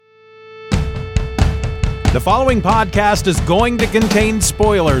The following podcast is going to contain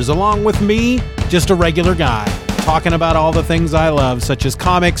spoilers, along with me, just a regular guy, talking about all the things I love, such as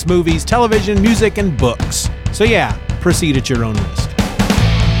comics, movies, television, music, and books. So yeah, proceed at your own risk.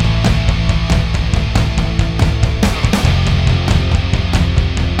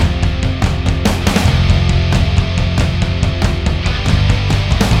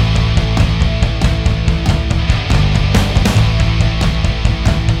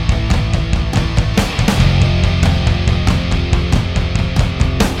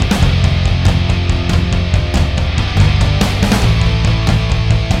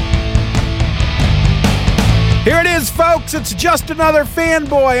 Here it is, folks. It's just another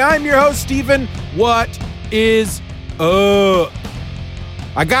fanboy. I'm your host, Steven. What is up?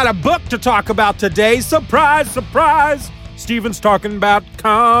 I got a book to talk about today. Surprise, surprise. Steven's talking about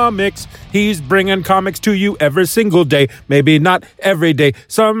comics. He's bringing comics to you every single day. Maybe not every day.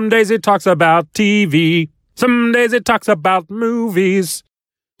 Some days it talks about TV. Some days it talks about movies.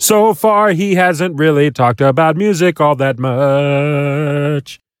 So far, he hasn't really talked about music all that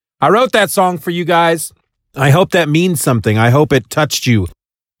much. I wrote that song for you guys. I hope that means something. I hope it touched you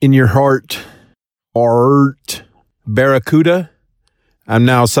in your heart. Art. Barracuda. I'm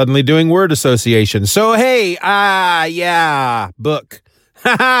now suddenly doing word association. So, hey, book.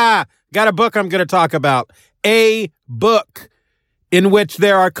 Got a book I'm going to talk about. A book in which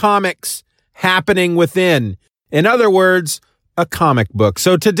there are comics happening within. In other words, a comic book.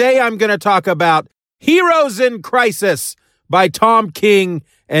 So today I'm going to talk about Heroes in Crisis by Tom King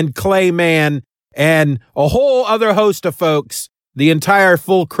and Clay Mann, and a whole other host of folks. The entire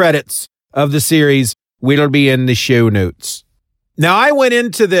full credits of the series will be in the show notes. Now, I went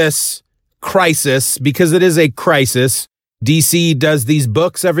into this crisis because it is a crisis. DC does these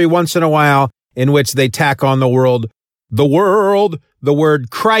books every once in a while in which they tack on the word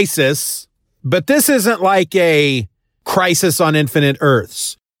crisis. But this isn't like a Crisis on Infinite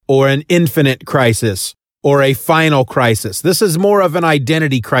Earths or an Infinite Crisis or a Final Crisis. This is more of an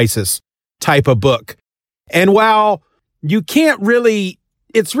identity crisis type of book. And while you can't really,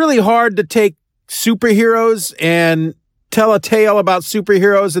 it's really hard to take superheroes and tell a tale about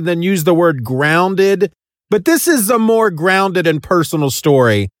superheroes and then use the word grounded, but this is a more grounded and personal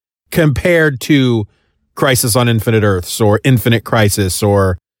story compared to Crisis on Infinite Earths or Infinite Crisis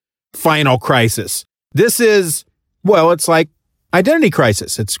or Final Crisis. This is, well, it's like Identity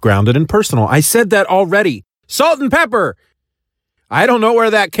Crisis. It's grounded and personal. I said that already. Salt and pepper. I don't know where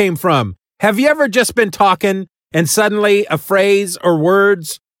that came from. Have you ever just been talking and suddenly a phrase or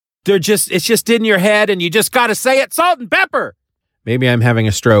words, it's just in your head and you just got to say it, salt and pepper? Maybe I'm having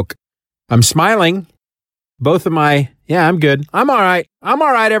a stroke. I'm smiling. I'm good. I'm all right.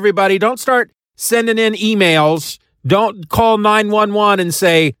 Everybody. Don't start sending in emails. Don't call 911 and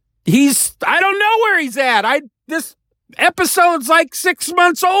say, I don't know where he's at. This episode's like 6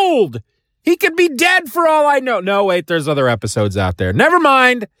 months old. He could be dead for all I know. No, wait, there's other episodes out there. Never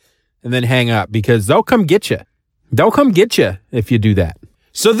mind. And then hang up because they'll come get you. They'll come get you if you do that.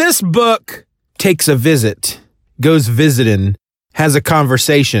 So this book takes a visit, goes visiting, has a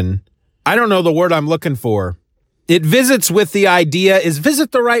conversation. I don't know the word I'm looking for. It visits with the idea. Is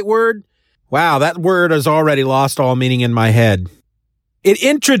visit the right word? Wow, that word has already lost all meaning in my head. It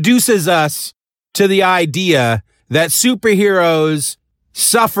introduces us to the idea that superheroes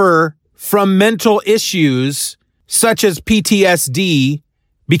suffer from mental issues such as PTSD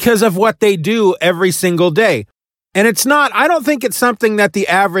because of what they do every single day. And I don't think it's something that the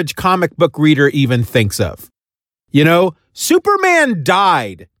average comic book reader even thinks of. You know, Superman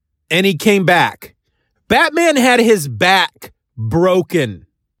died and he came back. Batman had his back broken.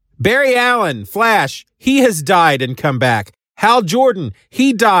 Barry Allen, Flash, he has died and come back. Hal Jordan,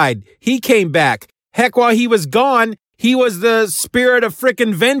 he died. He came back. Heck, while he was gone, he was the spirit of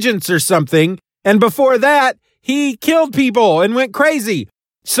frickin' vengeance or something. And before that, he killed people and went crazy.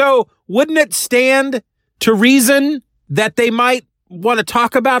 So wouldn't it stand to reason that they might want to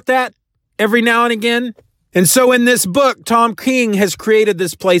talk about that every now and again? And so in this book, Tom King has created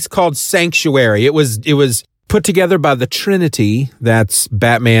this place called Sanctuary. It was put together by the Trinity. That's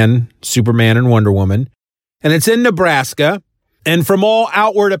Batman, Superman, and Wonder Woman. And it's in Nebraska. And from all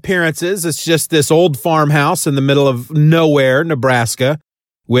outward appearances, it's just this old farmhouse in the middle of nowhere, Nebraska,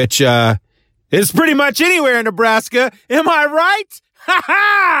 which is pretty much anywhere in Nebraska. Am I right? Ha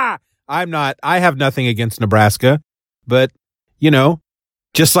ha! I have nothing against Nebraska, but,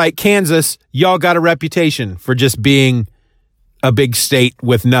 just like Kansas, y'all got a reputation for just being a big state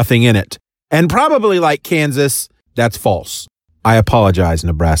with nothing in it. And probably like Kansas, that's false. I apologize,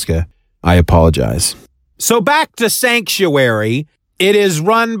 Nebraska. I apologize. So back to Sanctuary. It is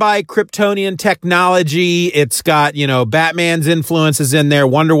run by Kryptonian technology. It's got, Batman's influences in there.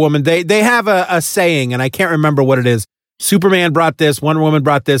 Wonder Woman. They have a saying, and I can't remember what it is. Superman brought this. Wonder Woman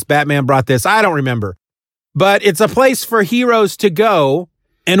brought this. Batman brought this. I don't remember. But it's a place for heroes to go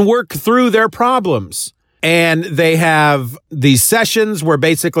and work through their problems. And they have these sessions where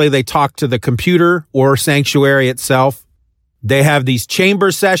basically they talk to the computer or Sanctuary itself. They have these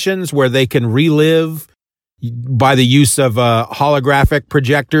chamber sessions where they can relive by the use of holographic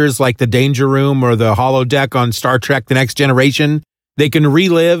projectors like the Danger Room or the holodeck on Star Trek The Next Generation. They can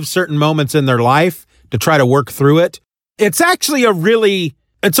relive certain moments in their life to try to work through it. It's actually a really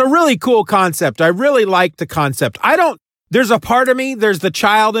cool concept. I really like the concept. There's a part of me, there's the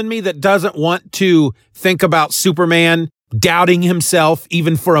child in me that doesn't want to think about Superman doubting himself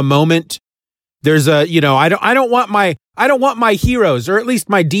even for a moment. There's I don't want my heroes, or at least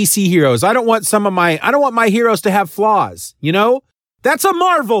my DC heroes. I don't want my heroes to have flaws, That's a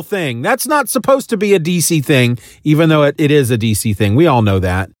Marvel thing. That's not supposed to be a DC thing, even though it is a DC thing. We all know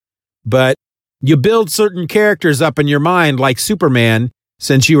that. But you build certain characters up in your mind like Superman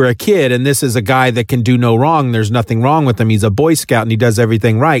since you were a kid, and this is a guy that can do no wrong. There's nothing wrong with him. He's a Boy Scout and he does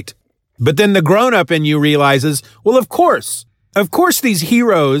everything right. But then the grown-up in you realizes, well, of course these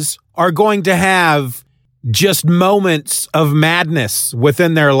heroes are going to have just moments of madness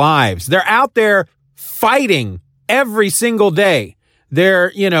within their lives. They're out there fighting every single day.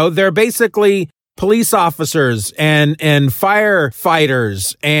 They're basically police officers and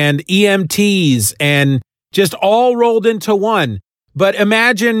firefighters and EMTs and just all rolled into one. But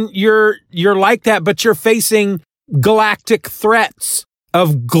imagine you're like that, but you're facing galactic threats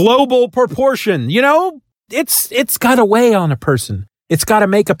of global proportion. It's got to weigh on a person. It's got to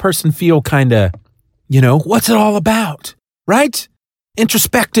make a person feel kind of, what's it all about, right?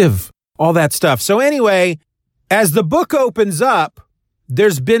 Introspective, all that stuff. So anyway, as the book opens up,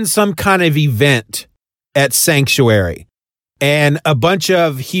 there's been some kind of event at Sanctuary, and a bunch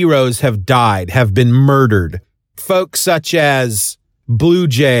of heroes have died, have been murdered. Folks such as Blue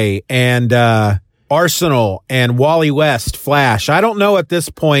Jay and Arsenal and Wally West, Flash. I don't know at this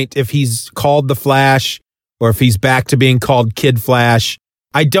point if he's called the Flash or if he's back to being called Kid Flash.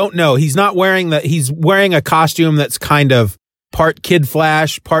 I don't know. He's wearing a costume that's kind of part Kid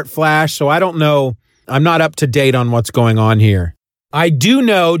Flash, part Flash. So I don't know. I'm not up to date on what's going on here. I do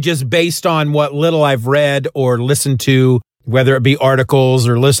know, just based on what little I've read or listened to, whether it be articles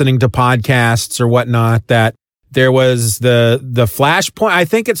or listening to podcasts or whatnot, that there was the Flashpoint. I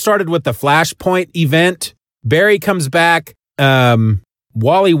think it started with the Flashpoint event. Barry comes back.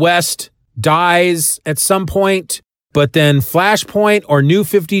 Wally West dies at some point, but then Flashpoint or New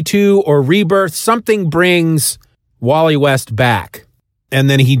 52 or Rebirth, something brings Wally West back. And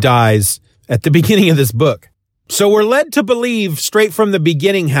then he dies at the beginning of this book. So we're led to believe straight from the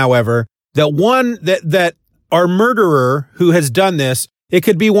beginning, however, that our murderer who has done this, it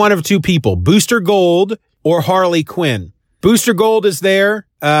could be one of two people, Booster Gold or Harley Quinn. Booster Gold is there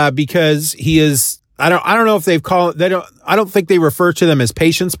because he is. I don't know if they've called. They don't. I don't think they refer to them as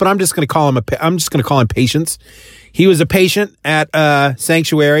patients, but I'm just going to call him patients. He was a patient at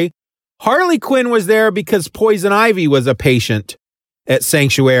Sanctuary. Harley Quinn was there because Poison Ivy was a patient at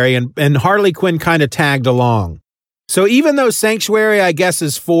Sanctuary, and Harley Quinn kind of tagged along. So even though Sanctuary, I guess,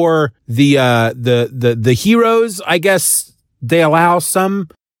 is for the heroes, I guess they allow some.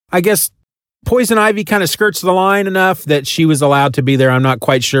 I guess Poison Ivy kind of skirts the line enough that she was allowed to be there. I'm not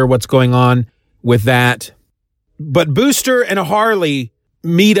quite sure what's going on with that. But Booster and Harley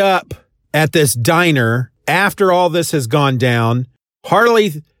meet up at this diner after all this has gone down.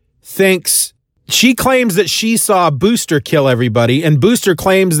 Harley she claims that she saw Booster kill everybody, and Booster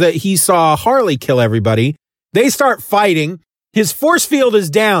claims that he saw Harley kill everybody. They start fighting. His force field is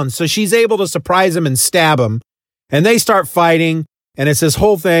down, so she's able to surprise him and stab him. And they start fighting, and it's this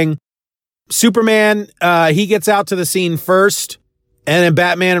whole thing. Superman, he gets out to the scene first, and then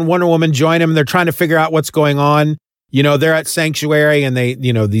Batman and Wonder Woman join him. They're trying to figure out what's going on. They're at Sanctuary, and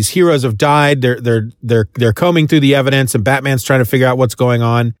these heroes have died. They're combing through the evidence, and Batman's trying to figure out what's going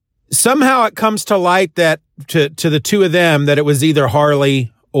on. Somehow it comes to light that to the two of them that it was either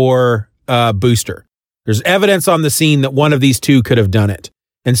Harley or Booster. There's evidence on the scene that one of these two could have done it.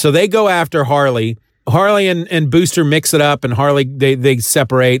 And so they go after Harley. Harley and Booster mix it up, and Harley, they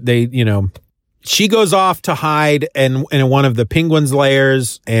separate. She goes off to hide in one of the Penguin's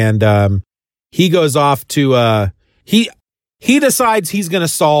lairs, and he goes off to he decides he's going to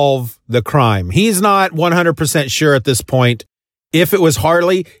solve the crime. He's not 100% sure at this point if it was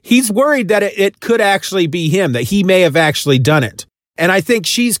Harley. He's worried that it could actually be him, that he may have actually done it. And I think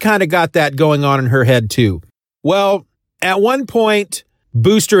she's kind of got that going on in her head too. Well, at one point,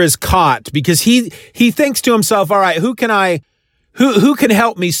 Booster is caught because he thinks to himself, all right, who can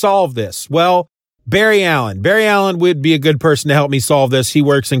help me solve this? Well, Barry Allen. Barry Allen would be a good person to help me solve this. He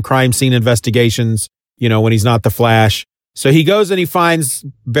works in crime scene investigations, when he's not the Flash. So he goes and he finds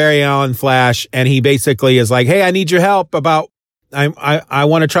Barry Allen, Flash, and he basically is like, hey, I need your help about, I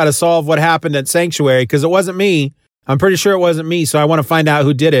want to try to solve what happened at Sanctuary because it wasn't me. I'm pretty sure it wasn't me. So I want to find out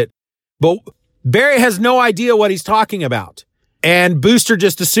who did it. But Barry has no idea what he's talking about. And Booster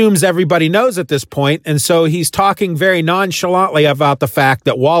just assumes everybody knows at this point. And so he's talking very nonchalantly about the fact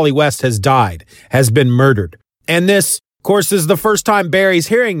that Wally West has died, has been murdered. And this, of course, is the first time Barry's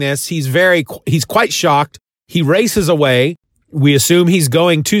hearing this. He's quite shocked. He races away. We assume he's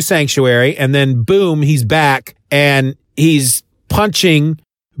going to Sanctuary. And then boom, he's back and he's punching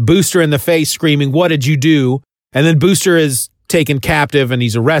Booster in the face, screaming, "What did you do?" And then Booster is taken captive and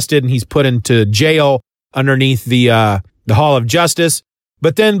he's arrested and he's put into jail underneath the Hall of Justice.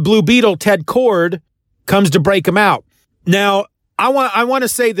 But then Blue Beetle, Ted Kord, comes to break him out. Now, I want to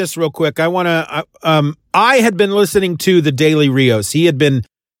say this real quick. I had been listening to the Daily Rios. He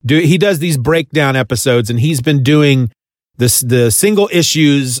does these breakdown episodes and he's been doing the single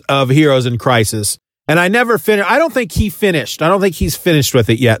issues of Heroes in Crisis. And I never finished. I don't think he finished. I don't think he's finished with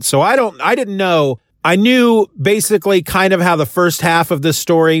it yet. So I didn't know. I knew basically kind of how the first half of this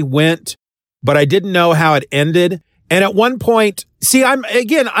story went, but I didn't know how it ended. And at one point, see,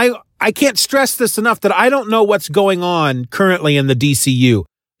 I can't stress this enough that I don't know what's going on currently in the DCU.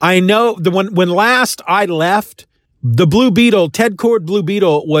 I know when last I left, the Blue Beetle, Ted Kord Blue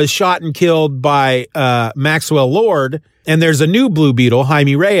Beetle, was shot and killed by Maxwell Lord, and there's a new Blue Beetle,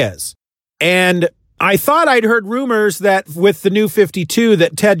 Jaime Reyes. And I thought I'd heard rumors that with the New 52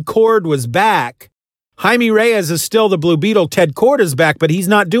 that Ted Kord was back. Jaime Reyes is still the Blue Beetle. Ted Kord is back, but he's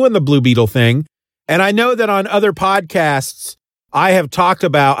not doing the Blue Beetle thing. And I know that on other podcasts, I have talked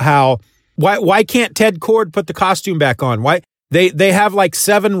about how why can't Ted Kord put the costume back on? Why they have like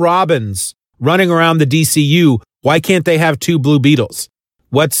 7 Robins running around the DCU. Why can't they have 2 Blue Beetles?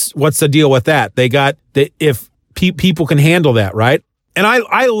 What's the deal with that? If people can handle that, right? And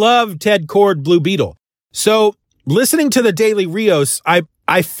I love Ted Kord Blue Beetle. So listening to the Daily Rios,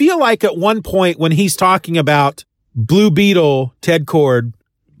 I feel like at one point when he's talking about Blue Beetle, Ted Kord,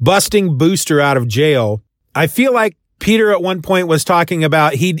 busting Booster out of jail, I feel like Peter at one point was talking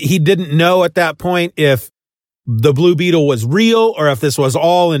about he didn't know at that point if the Blue Beetle was real or if this was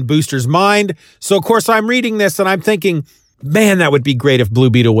all in Booster's mind. So, of course, I'm reading this and I'm thinking, man, that would be great if Blue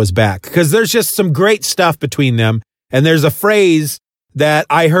Beetle was back because there's just some great stuff between them. And there's a phrase that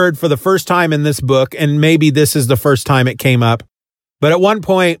I heard for the first time in this book, and maybe this is the first time it came up. But at one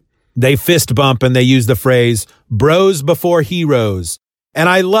point, they fist bump and they use the phrase, bros before heroes. And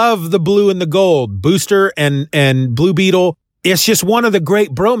I love the blue and the gold. Booster and Blue Beetle. It's just one of the great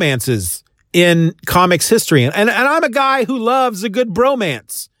bromances in comics history. And I'm a guy who loves a good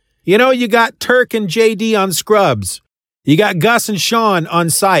bromance. You got Turk and JD on Scrubs. You got Gus and Sean on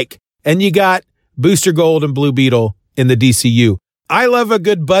Psych. And you got Booster Gold and Blue Beetle in the DCU. I love a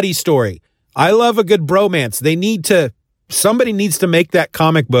good buddy story. I love a good bromance. Somebody needs to make that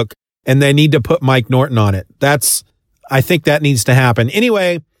comic book and they need to put Mike Norton on it. I think that needs to happen.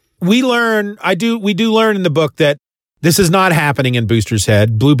 Anyway, we do learn in the book that this is not happening in Booster's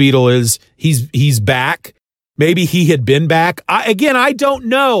head. Blue Beetle he's back. Maybe he had been back. I don't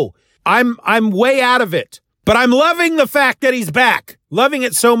know. I'm way out of it, but I'm loving the fact that he's back. Loving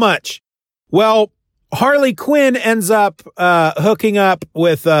it so much. Well, Harley Quinn ends up hooking up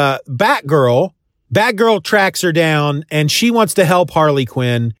with Batgirl. Batgirl tracks her down, and she wants to help Harley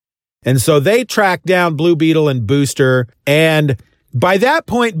Quinn. And so they track down Blue Beetle and Booster. And by that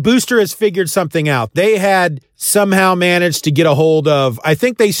point, Booster has figured something out. They had somehow managed to get a hold of, I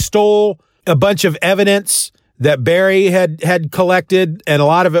think they stole a bunch of evidence that Barry had collected. And a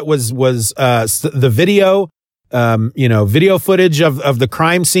lot of it was the video, video footage of the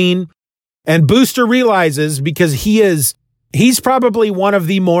crime scene. And Booster realizes, because he's probably one of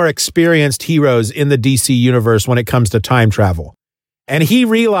the more experienced heroes in the DC universe when it comes to time travel. And he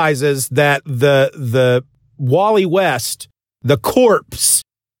realizes that the Wally West, the corpse,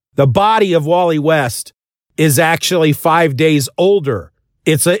 the body of Wally West is actually 5 days older.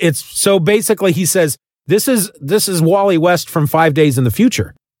 So basically he says, this is Wally West from 5 days in the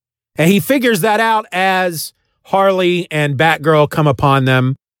future. And he figures that out as Harley and Batgirl come upon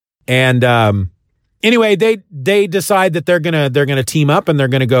them. And anyway, they decide that they're gonna team up and they're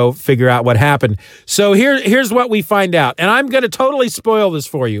gonna go figure out what happened. So here's what we find out, and I'm gonna totally spoil this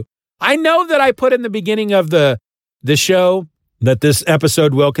for you. I know that I put in the beginning of the show that this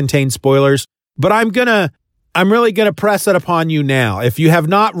episode will contain spoilers, but I'm gonna I'm really going to press it upon you now. If you have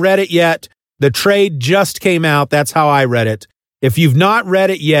not read it yet, the trade just came out. That's how I read it. If you've not read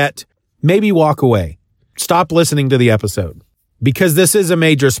it yet, maybe walk away. Stop listening to the episode because this is a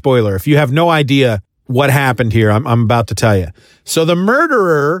major spoiler. If you have no idea what happened here, I'm about to tell you. So the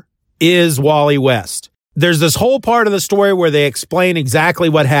murderer is Wally West. There's this whole part of the story where they explain exactly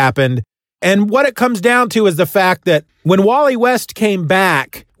what happened. And what it comes down to is the fact that when Wally West came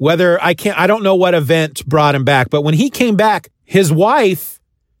back, I don't know what event brought him back, but when he came back, his wife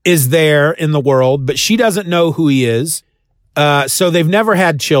is there in the world, but she doesn't know who he is. So they've never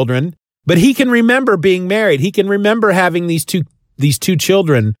had children, but he can remember being married. He can remember having these two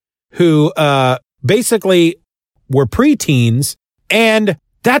children who, basically were preteens, and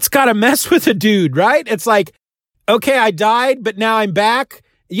that's got to mess with a dude, right? It's like, okay, I died, but now I'm back.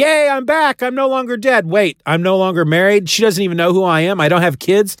 Yay, I'm back. I'm no longer dead. Wait, I'm no longer married. She doesn't even know who I am. I don't have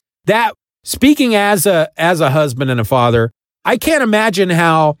kids. That, speaking as a husband and a father, I can't imagine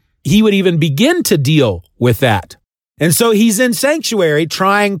how he would even begin to deal with that. And so he's in sanctuary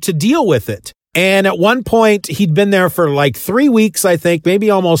trying to deal with it. And at one point, he'd been there for like 3 weeks, I think,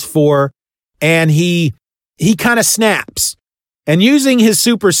 maybe almost 4. And he kind of snaps. And using his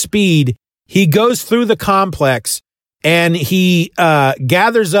super speed, he goes through the complex and he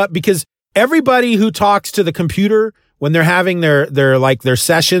gathers up, because everybody who talks to the computer when they're having their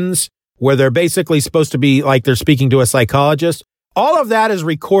sessions where they're basically supposed to be like they're speaking to a psychologist, all of that is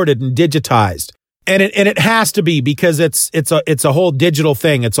recorded and digitized. And it has to be, because it's a whole digital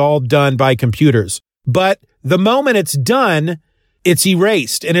thing. It's all done by computers. But the moment it's done, it's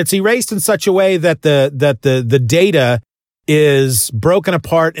erased, and it's erased in such a way that the data is broken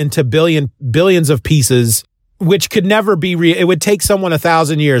apart into billions of pieces, which could never be it would take someone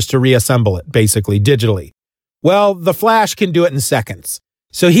 1,000 years to reassemble it, basically digitally. Well, the Flash can do it in seconds.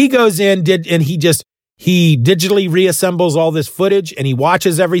 So he goes in and he digitally reassembles all this footage, and he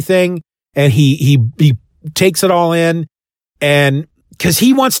watches everything, and he takes it all in, and because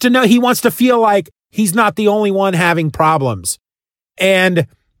he wants to feel like he's not the only one having problems. And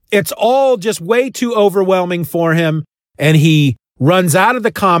it's all just way too overwhelming for him. And he runs out of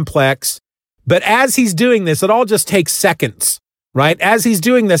the complex. But as he's doing this, it all just takes seconds, right? As he's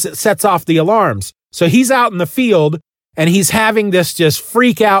doing this, it sets off the alarms. So he's out in the field and he's having this just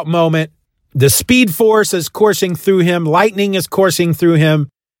freak out moment. The Speed Force is coursing through him. Lightning is coursing through him.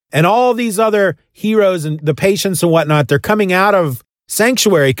 And all these other heroes and the patients and whatnot, they're coming out of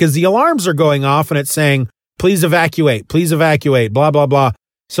sanctuary because the alarms are going off and it's saying, please evacuate, blah, blah, blah.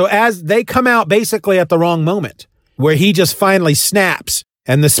 So as they come out basically at the wrong moment, where he just finally snaps,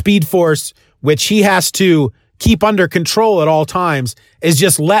 and the Speed Force, which he has to keep under control at all times, is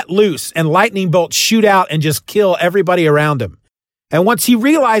just let loose, and lightning bolts shoot out and just kill everybody around him. And once he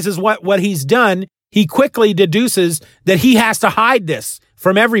realizes what he's done, he quickly deduces that he has to hide this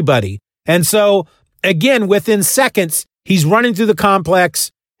from everybody. And so, again, within seconds, he's running through the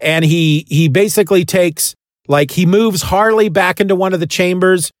complex, and he basically takes, like, he moves Harley back into one of the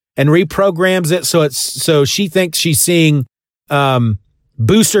chambers and reprograms it so she thinks she's seeing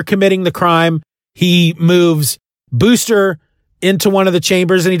Booster committing the crime. He moves Booster into one of the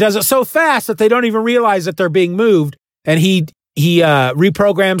chambers, and he does it so fast that they don't even realize that they're being moved. And he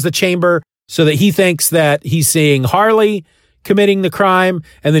reprograms the chamber so that he thinks that he's seeing Harley committing the crime,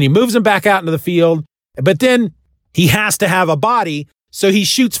 and then he moves him back out into the field. But then he has to have a body, so he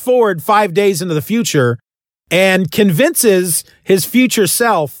shoots forward 5 days into the future and convinces his future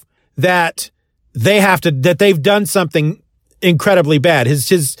self that they've done something incredibly bad.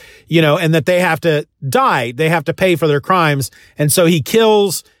 And that they have to die. They have to pay for their crimes. And so he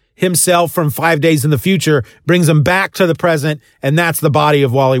kills himself from 5 days in the future, brings him back to the present, and that's the body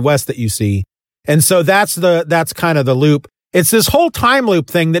of Wally West that you see. And so that's kind of the loop. It's this whole time loop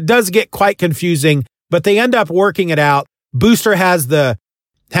thing that does get quite confusing, but they end up working it out. Booster has the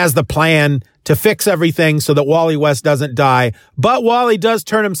plan to fix everything so that Wally West doesn't die. But Wally does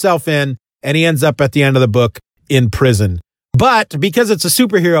turn himself in, and he ends up at the end of the book in prison. But because it's a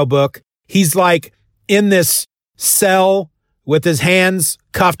superhero book, he's like in this cell with his hands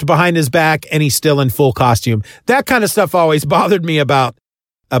cuffed behind his back, and he's still in full costume. That kind of stuff always bothered me about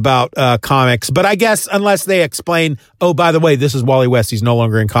comics. But I guess unless they explain, oh, by the way, this is Wally West, he's no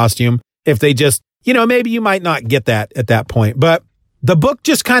longer in costume. If they just, maybe you might not get that at that point. But the book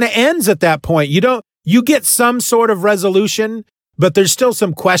just kind of ends at that point. You get some sort of resolution, but there's still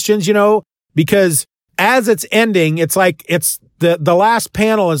some questions, because as it's ending, it's like the last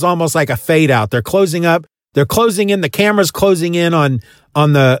panel is almost like a fade out. They're closing up, they're closing in, the camera's closing in on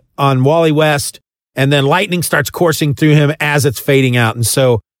Wally West, and then lightning starts coursing through him as it's fading out. And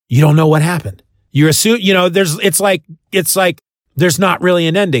so you don't know what happened. You assume, it's like there's not really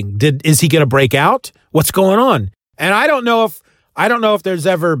an ending. Is he going to break out? What's going on? And I don't know if there's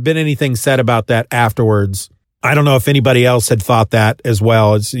ever been anything said about that afterwards. I don't know if anybody else had thought that as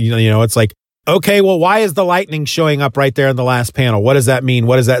well. It's, it's like, okay, well, why is the lightning showing up right there in the last panel? What does that mean?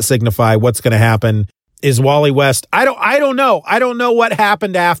 What does that signify? What's going to happen? Is Wally West? I don't know. I don't know what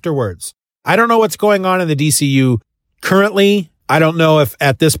happened afterwards. I don't know what's going on in the DCU currently. I don't know if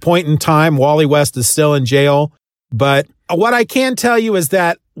at this point in time, Wally West is still in jail. But what I can tell you is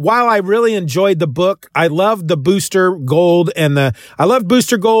that while I really enjoyed the book, I loved the Booster Gold and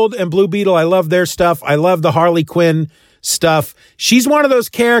Blue Beetle. I love their stuff. I love the Harley Quinn stuff. She's one of those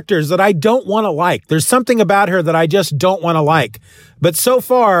characters that I don't want to like. There's something about her that I just don't want to like. But so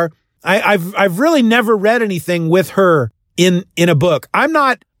far, I've really never read anything with her in a book. I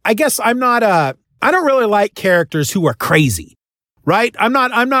don't really like characters who are crazy, right? I'm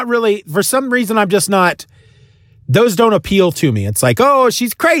not really, for some reason, I'm just not, those don't appeal to me. It's like, oh,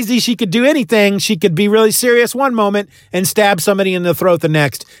 she's crazy. She could do anything. She could be really serious one moment and stab somebody in the throat the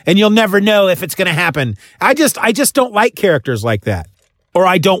next, and you'll never know if it's going to happen. I just don't like characters like that, or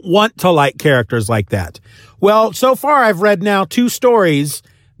I don't want to like characters like that. Well, so far I've read now 2 stories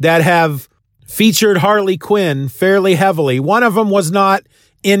that have featured Harley Quinn fairly heavily. One of them was not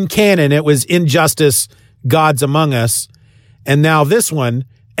in canon. It was Injustice, Gods Among Us. And now this one,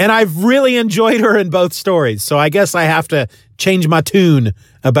 and I've really enjoyed her in both stories. So I guess I have to change my tune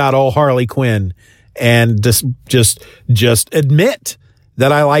about old Harley Quinn and just admit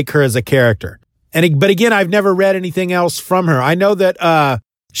that I like her as a character. But again, I've never read anything else from her. I know that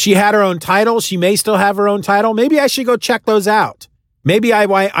she had her own title. She may still have her own title. Maybe I should go check those out. Maybe I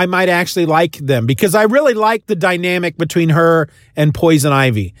might actually like them, because I really like the dynamic between her and Poison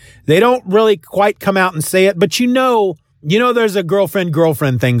Ivy. They don't really quite come out and say it, but there's a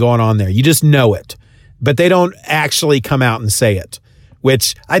girlfriend thing going on there. You just know it, but they don't actually come out and say it,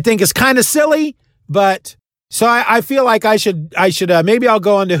 which I think is kind of silly. But so I feel like I should maybe I'll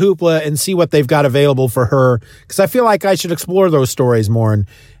go into Hoopla and see what they've got available for her, because I feel like I should explore those stories more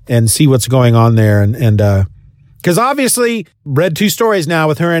and see what's going on there. And because obviously read 2 stories now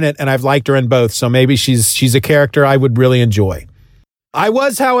with her in it, and I've liked her in both. So maybe she's a character I would really enjoy. I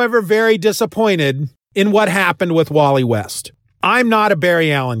was, however, very disappointed in what happened with Wally West. I'm not a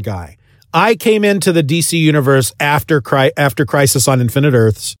Barry Allen guy. I came into the DC universe after Crisis on Infinite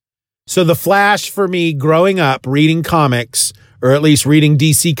Earths. So the Flash for me growing up reading comics, or at least reading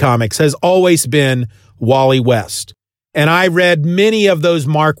DC comics, has always been Wally West. And I read many of those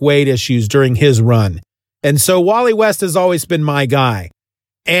Mark Waid issues during his run. And so Wally West has always been my guy.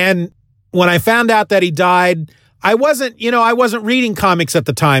 And when I found out that he died, I wasn't reading comics at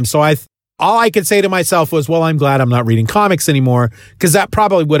the time. So all I could say to myself was, well, I'm glad I'm not reading comics anymore, because that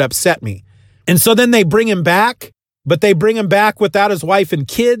probably would upset me. And so then they bring him back, but they bring him back without his wife and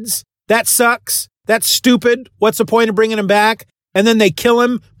kids. That sucks. That's stupid. What's the point of bringing him back? And then they kill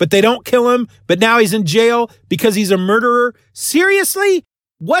him, but they don't kill him. But now he's in jail because he's a murderer. Seriously?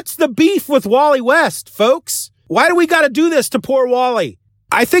 What's the beef with Wally West, folks? Why do we got to do this to poor Wally?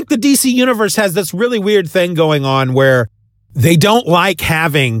 I think the DC universe has this really weird thing going on where they don't like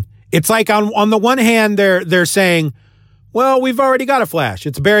having, it's like on the one hand, they're saying, well, we've already got a Flash.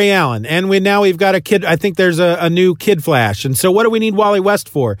 It's Barry Allen. And we've got a kid. I think there's a new Kid Flash. And so what do we need Wally West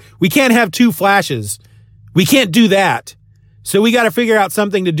for? We can't have 2 Flashes. We can't do that. So we got to figure out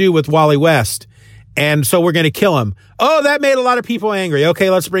something to do with Wally West. And so we're going to kill him. Oh, that made a lot of people angry. Okay,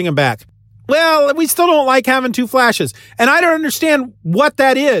 let's bring him back. Well, we still don't like having 2 Flashes. And I don't understand what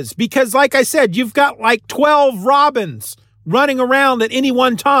that is, because like I said, you've got like 12 Robins running around at any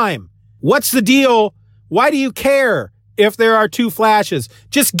one time. What's the deal? Why do you care if there are 2 Flashes?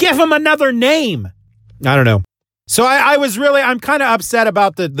 Just give him another name. I don't know. So I'm kind of upset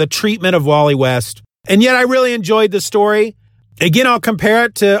about the treatment of Wally West. And yet I really enjoyed the story. Again, I'll compare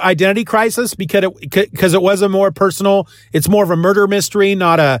it to Identity Crisis because it was a more personal, it's more of a murder mystery,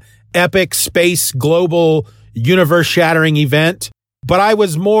 not a epic space global universe shattering event. But I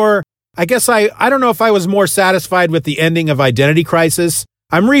was more, I guess I don't know if I was more satisfied with the ending of Identity Crisis.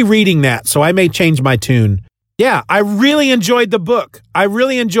 I'm rereading that, so I may change my tune. Yeah, I really enjoyed the book. I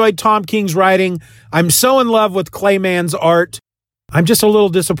really enjoyed Tom King's writing. I'm so in love with Clayman's art. I'm just a little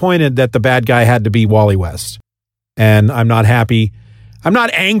disappointed that the bad guy had to be Wally West. And I'm not happy. I'm not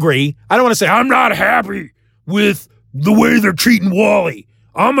angry. I don't want to say I'm not happy with the way they're treating Wally.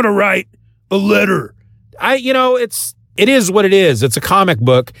 I'm going to write a letter. It is what it is. It's a comic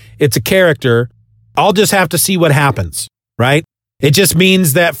book. It's a character. I'll just have to see what happens, right? It just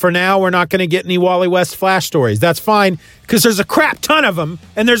means that for now, we're not going to get any Wally West Flash stories. That's fine, because there's a crap ton of them,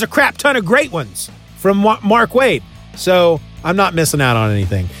 and there's a crap ton of great ones from Mark Waid. So I'm not missing out on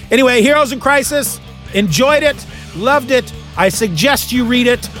anything. Anyway, Heroes in Crisis, enjoyed it, loved it. I suggest you read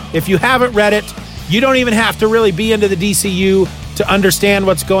it. If you haven't read it, you don't even have to really be into the DCU to understand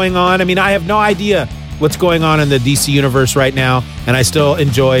what's going on. I mean, I have no idea what's going on in the DC universe right now, and I still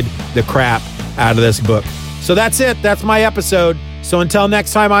enjoyed the crap out of this book. So that's it. That's my episode. So until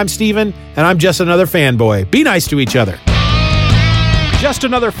next time, I'm Steven, and I'm just another fanboy. Be nice to each other. Just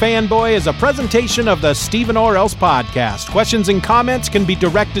Another Fanboy is a presentation of the Steven or Else podcast. Questions and comments can be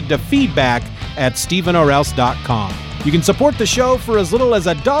directed to feedback@stevenorelse.com. You can support the show for as little as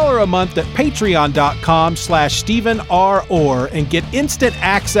 $1 a month at patreon.com/StevenRor and get instant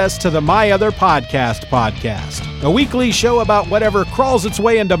access to the My Other podcast, a weekly show about whatever crawls its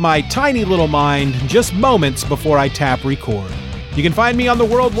way into my tiny little mind just moments before I tap record. You can find me on the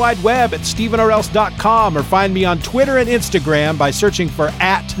World Wide Web at stevenorelse.com or find me on Twitter and Instagram by searching for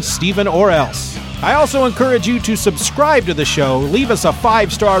 @StevenOrElse. I also encourage you to subscribe to the show, leave us a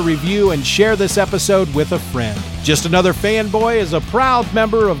 5-star review, and share this episode with a friend. Just Another Fanboy is a proud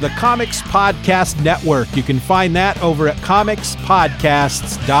member of the Comics Podcast Network. You can find that over at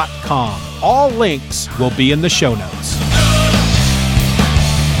comicspodcasts.com. All links will be in the show notes.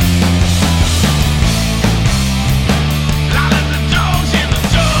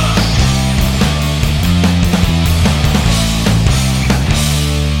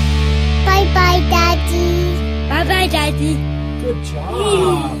 Bye-bye, Daddy. Good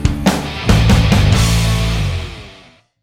job.